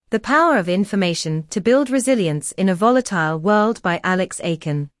The Power of Information to Build Resilience in a Volatile World by Alex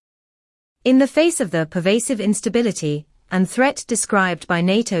Aiken. In the face of the pervasive instability and threat described by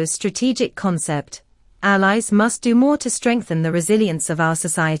NATO's strategic concept, allies must do more to strengthen the resilience of our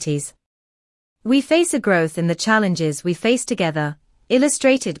societies. We face a growth in the challenges we face together,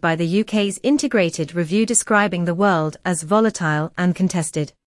 illustrated by the UK's integrated review describing the world as volatile and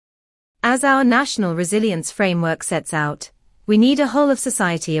contested. As our national resilience framework sets out, we need a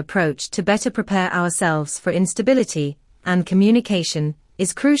whole-of-society approach to better prepare ourselves for instability, and communication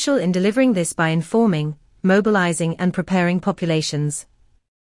is crucial in delivering this by informing, mobilising and preparing populations.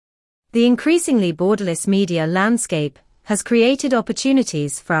 The increasingly borderless media landscape has created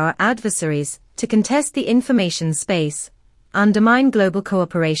opportunities for our adversaries to contest the information space, undermine global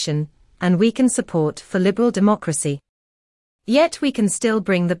cooperation, and weaken support for liberal democracy. Yet we can still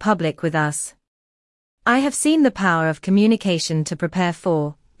bring the public with us. I have seen the power of communication to prepare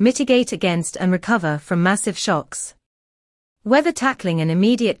for, mitigate against and recover from massive shocks. Whether tackling an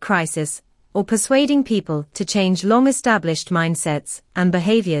immediate crisis, or persuading people to change long-established mindsets and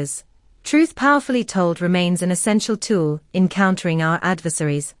behaviors, truth powerfully told remains an essential tool in countering our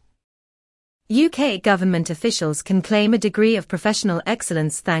adversaries. UK government officials can claim a degree of professional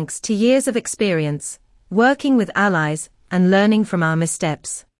excellence thanks to years of experience, working with allies, and learning from our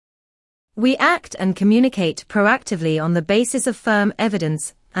missteps. We act and communicate proactively on the basis of firm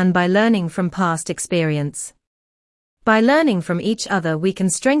evidence and by learning from past experience. By learning from each other we can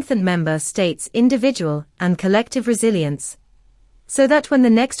strengthen member states' individual and collective resilience, so that when the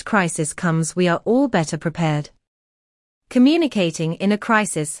next crisis comes we are all better prepared. Communicating in a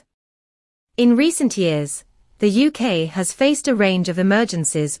crisis. In recent years, the UK has faced a range of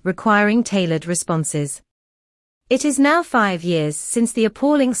emergencies requiring tailored responses. It is now 5 years since the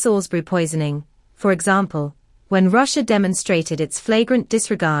appalling Salisbury poisoning, for example, when Russia demonstrated its flagrant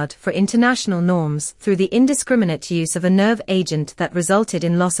disregard for international norms through the indiscriminate use of a nerve agent that resulted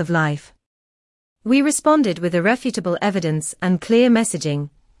in loss of life. We responded with irrefutable evidence and clear messaging,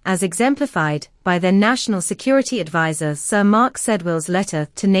 as exemplified by then National Security Advisor Sir Mark Sedwill's letter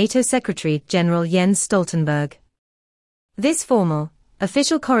to NATO Secretary-General Jens Stoltenberg. This formal,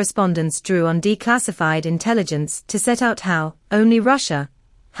 official correspondence drew on declassified intelligence to set out how only Russia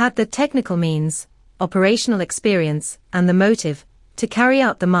had the technical means, operational experience, and the motive to carry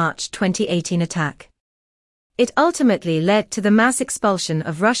out the March 2018 attack. It ultimately led to the mass expulsion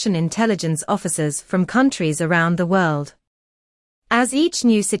of Russian intelligence officers from countries around the world. As each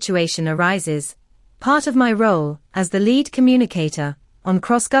new situation arises, part of my role as the lead communicator on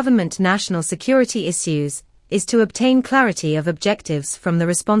cross-government national security issues is to obtain clarity of objectives from the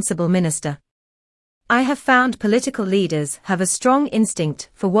responsible minister. I have found political leaders have a strong instinct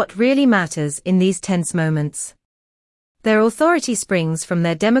for what really matters in these tense moments. Their authority springs from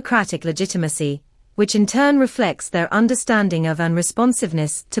their democratic legitimacy, which in turn reflects their understanding of and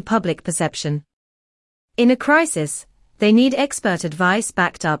responsiveness to public perception. In a crisis, they need expert advice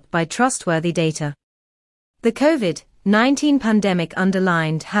backed up by trustworthy data. The COVID-19 pandemic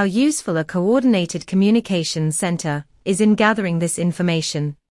underlined how useful a coordinated communication center is in gathering this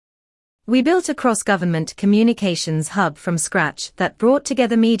information. We built a cross-government communications hub from scratch that brought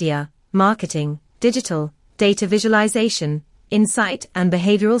together media, marketing, digital, data visualization, insight and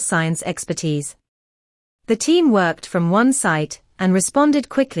behavioral science expertise. The team worked from one site and responded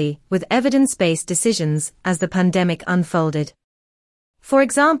quickly with evidence-based decisions as the pandemic unfolded. For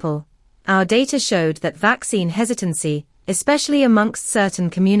example, our data showed that vaccine hesitancy, especially amongst certain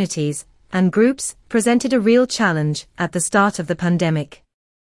communities and groups, presented a real challenge at the start of the pandemic.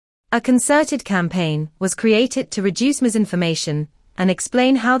 A concerted campaign was created to reduce misinformation and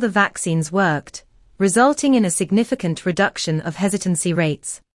explain how the vaccines worked, resulting in a significant reduction of hesitancy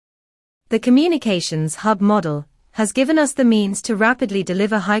rates. The communications hub model has given us the means to rapidly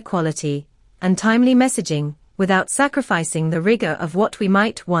deliver high-quality and timely messaging without sacrificing the rigor of what we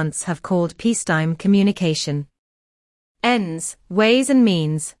might once have called peacetime communication. Ends, ways and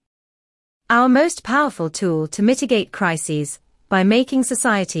means. Our most powerful tool to mitigate crises by making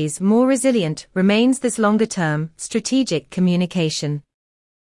societies more resilient remains this longer-term, strategic communication.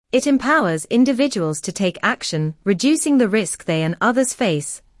 It empowers individuals to take action, reducing the risk they and others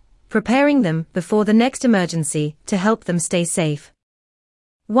face, preparing them before the next emergency to help them stay safe.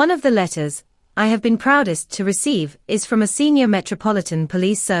 One of the letters I have been proudest to receive is from a senior Metropolitan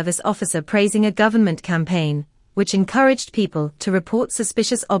Police Service officer praising a government campaign, which encouraged people to report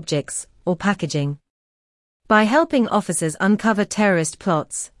suspicious objects or packaging. By helping officers uncover terrorist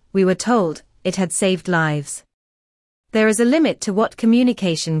plots, we were told it had saved lives. There is a limit to what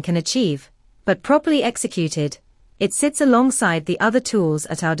communication can achieve, but properly executed, it sits alongside the other tools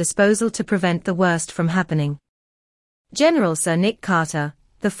at our disposal to prevent the worst from happening. General Sir Nick Carter,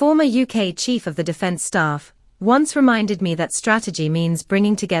 the former UK Chief of the Defence Staff, once reminded me that strategy means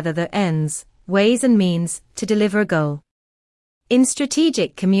bringing together the ends, ways and means, to deliver a goal. In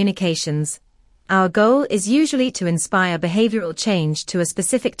strategic communications, our goal is usually to inspire behavioral change to a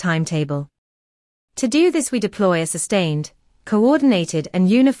specific timetable. To do this, we deploy a sustained, coordinated and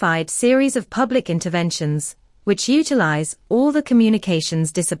unified series of public interventions, which utilize all the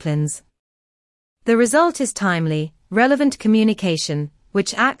communications disciplines. The result is timely, relevant communication,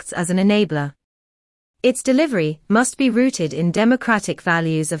 which acts as an enabler. Its delivery must be rooted in democratic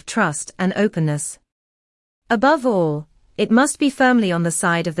values of trust and openness. Above all, it must be firmly on the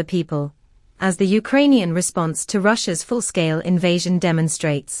side of the people, as the Ukrainian response to Russia's full-scale invasion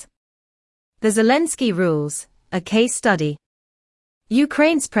demonstrates. The Zelensky Rules, a case study.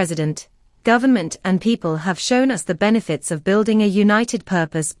 Ukraine's president, government and people have shown us the benefits of building a united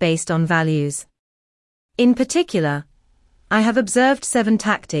purpose based on values. In particular, I have observed 7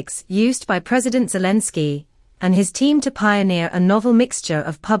 tactics used by President Zelensky and his team to pioneer a novel mixture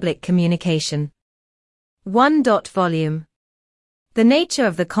of public communication. 1. Volume. The nature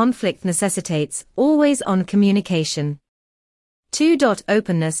of the conflict necessitates always-on communication. 2.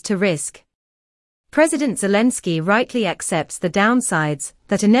 Openness to risk. President Zelensky rightly accepts the downsides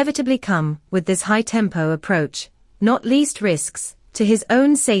that inevitably come with this high-tempo approach, not least risks to his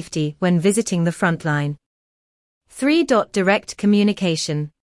own safety when visiting the front line. 3. Direct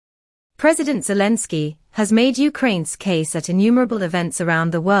communication. President Zelensky has made Ukraine's case at innumerable events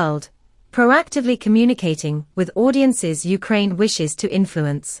around the world, proactively communicating with audiences Ukraine wishes to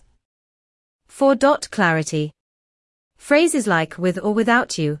influence. 4. Clarity. Phrases like "with or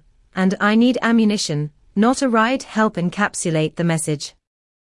without you" and "I need ammunition, not a ride" help encapsulate the message.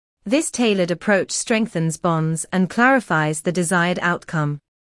 This tailored approach strengthens bonds and clarifies the desired outcome.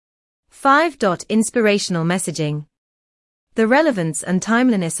 5. Inspirational messaging. The relevance and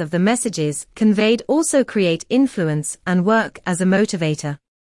timeliness of the messages conveyed also create influence and work as a motivator.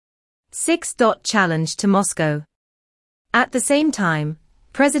 6. Challenge to Moscow. At the same time,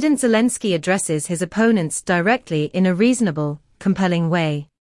 President Zelensky addresses his opponents directly in a reasonable, compelling way.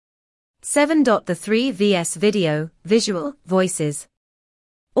 7. The 3Vs video, visual, voices.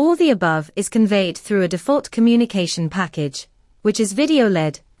 All the above is conveyed through a default communication package, which is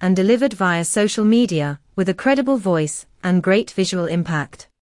video-led and delivered via social media, with a credible voice and great visual impact.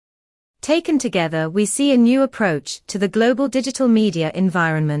 Taken together, we see a new approach to the global digital media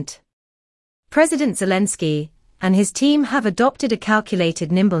environment. President Zelensky and his team have adopted a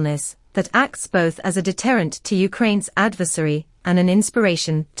calculated nimbleness that acts both as a deterrent to Ukraine's adversary and an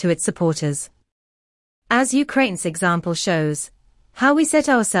inspiration to its supporters. As Ukraine's example shows, how we set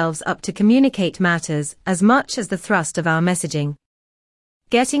ourselves up to communicate matters as much as the thrust of our messaging.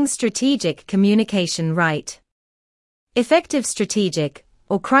 Getting strategic communication right. Effective strategic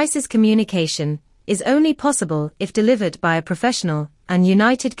or crisis communication is only possible if delivered by a professional and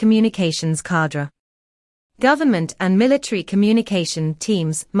united communications cadre. Government and military communication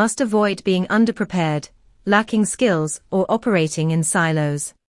teams must avoid being underprepared, lacking skills, or operating in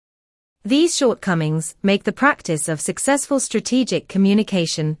silos. These shortcomings make the practice of successful strategic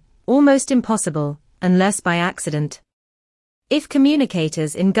communication almost impossible, unless by accident. If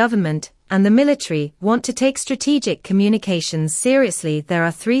communicators in government and the military want to take strategic communications seriously, there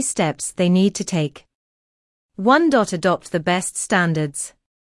are 3 steps they need to take. 1. Adopt the best standards.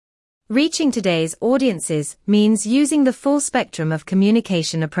 Reaching today's audiences means using the full spectrum of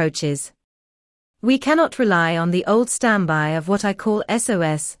communication approaches. We cannot rely on the old standby of what I call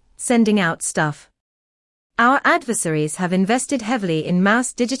SOS, sending out stuff. Our adversaries have invested heavily in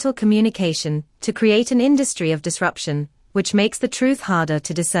mass digital communication to create an industry of disruption, which makes the truth harder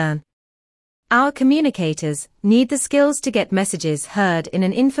to discern. Our communicators need the skills to get messages heard in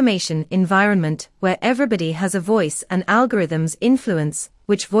an information environment where everybody has a voice and algorithms influence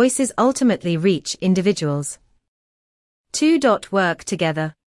which voices ultimately reach individuals. 2. Work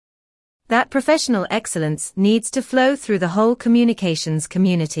together. That professional excellence needs to flow through the whole communications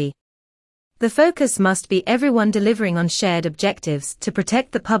community. The focus must be everyone delivering on shared objectives to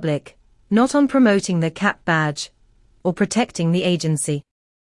protect the public, not on promoting the cap badge or protecting the agency.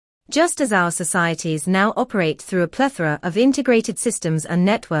 Just as our societies now operate through a plethora of integrated systems and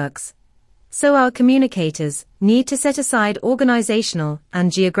networks, so our communicators need to set aside organizational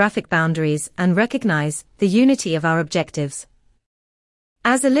and geographic boundaries and recognize the unity of our objectives.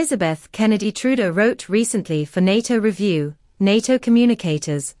 As Elizabeth Kennedy Trudeau wrote recently for NATO Review, NATO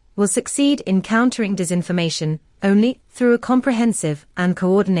communicators will succeed in countering disinformation only through a comprehensive and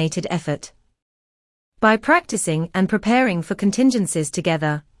coordinated effort. By practicing and preparing for contingencies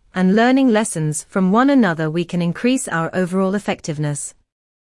together, and learning lessons from one another, we can increase our overall effectiveness.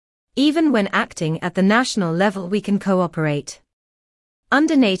 Even when acting at the national level, we can cooperate.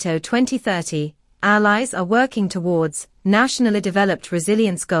 Under NATO 2030, allies are working towards nationally developed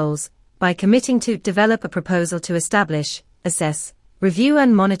resilience goals by committing to develop a proposal to establish, assess, review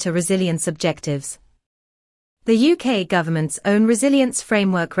and monitor resilience objectives. The UK government's own resilience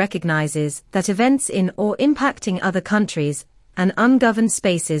framework recognises that events in or impacting other countries and ungoverned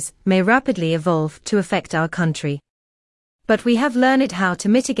spaces may rapidly evolve to affect our country. But we have learned how to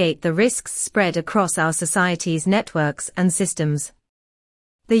mitigate the risks spread across our society's networks and systems.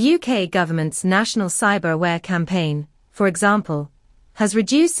 The UK government's National Cyber Aware campaign, for example, has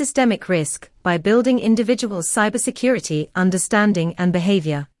reduced systemic risk by building individuals' cybersecurity understanding and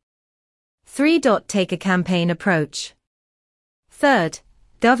behaviour. 3. Take a campaign approach. Third,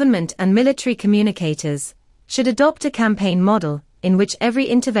 government and military communicators should adopt a campaign model in which every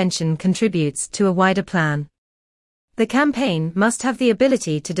intervention contributes to a wider plan. The campaign must have the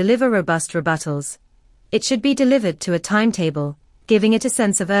ability to deliver robust rebuttals. It should be delivered to a timetable, giving it a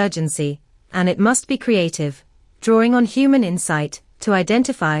sense of urgency, and it must be creative, drawing on human insight to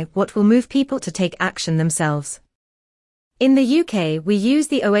identify what will move people to take action themselves. In the UK, we use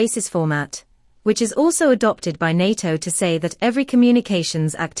the OASIS format, which is also adopted by NATO, to say that every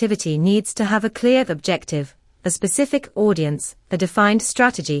communications activity needs to have a clear objective, a specific audience, a defined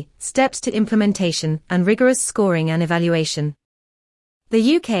strategy, steps to implementation, and rigorous scoring and evaluation.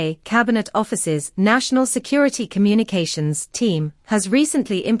 The UK Cabinet Office's National Security Communications team has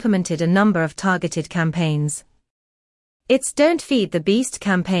recently implemented a number of targeted campaigns. Its Don't Feed the Beast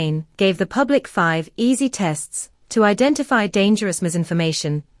campaign gave the public 5 easy tests to identify dangerous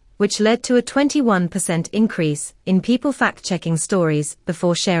misinformation, which led to a 21% increase in people fact-checking stories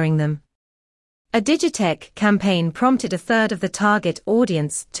before sharing them. A Digitech campaign prompted a third of the target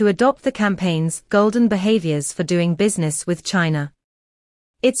audience to adopt the campaign's golden behaviors for doing business with China.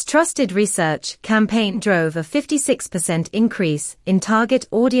 Its Trusted Research campaign drove a 56% increase in target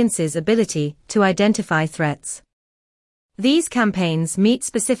audience's ability to identify threats. These campaigns meet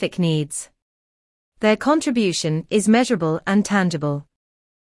specific needs. Their contribution is measurable and tangible.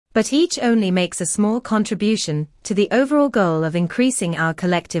 But each only makes a small contribution to the overall goal of increasing our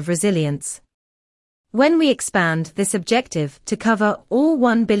collective resilience. When we expand this objective to cover all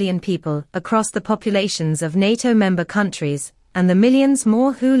 1 billion people across the populations of NATO member countries, and the millions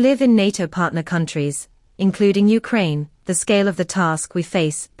more who live in NATO partner countries, including Ukraine, the scale of the task we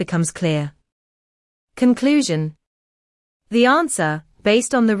face becomes clear. Conclusion. The answer,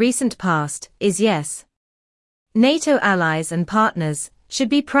 based on the recent past, is yes. NATO allies and partners should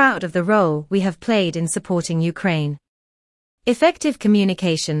be proud of the role we have played in supporting Ukraine. Effective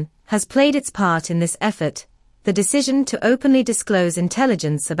communication has played its part in this effort. The decision to openly disclose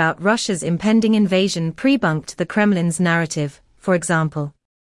intelligence about Russia's impending invasion debunked the Kremlin's narrative, for example.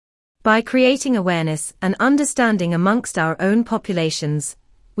 By creating awareness and understanding amongst our own populations,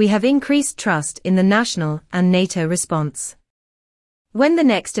 we have increased trust in the national and NATO response. When the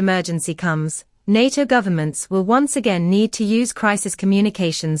next emergency comes, NATO governments will once again need to use crisis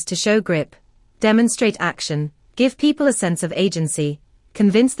communications to show grip, demonstrate action, give people a sense of agency,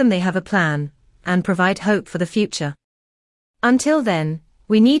 convince them they have a plan, and provide hope for the future. Until then,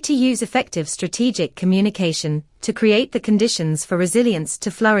 we need to use effective strategic communication to create the conditions for resilience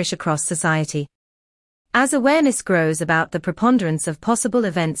to flourish across society. As awareness grows about the preponderance of possible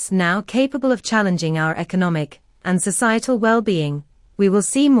events now capable of challenging our economic and societal well-being, we will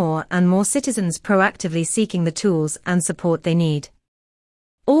see more and more citizens proactively seeking the tools and support they need.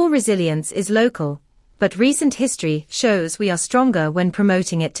 All resilience is local, but recent history shows we are stronger when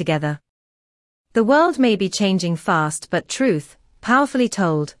promoting it together. The world may be changing fast, but truth, powerfully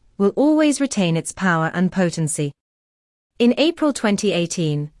told, will always retain its power and potency. In April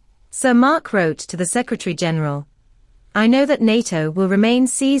 2018, Sir Mark wrote to the Secretary-General, "I know that NATO will remain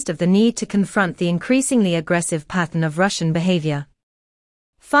seized of the need to confront the increasingly aggressive pattern of Russian behavior."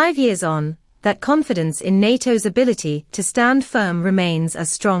 5 years on, that confidence in NATO's ability to stand firm remains as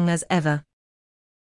strong as ever.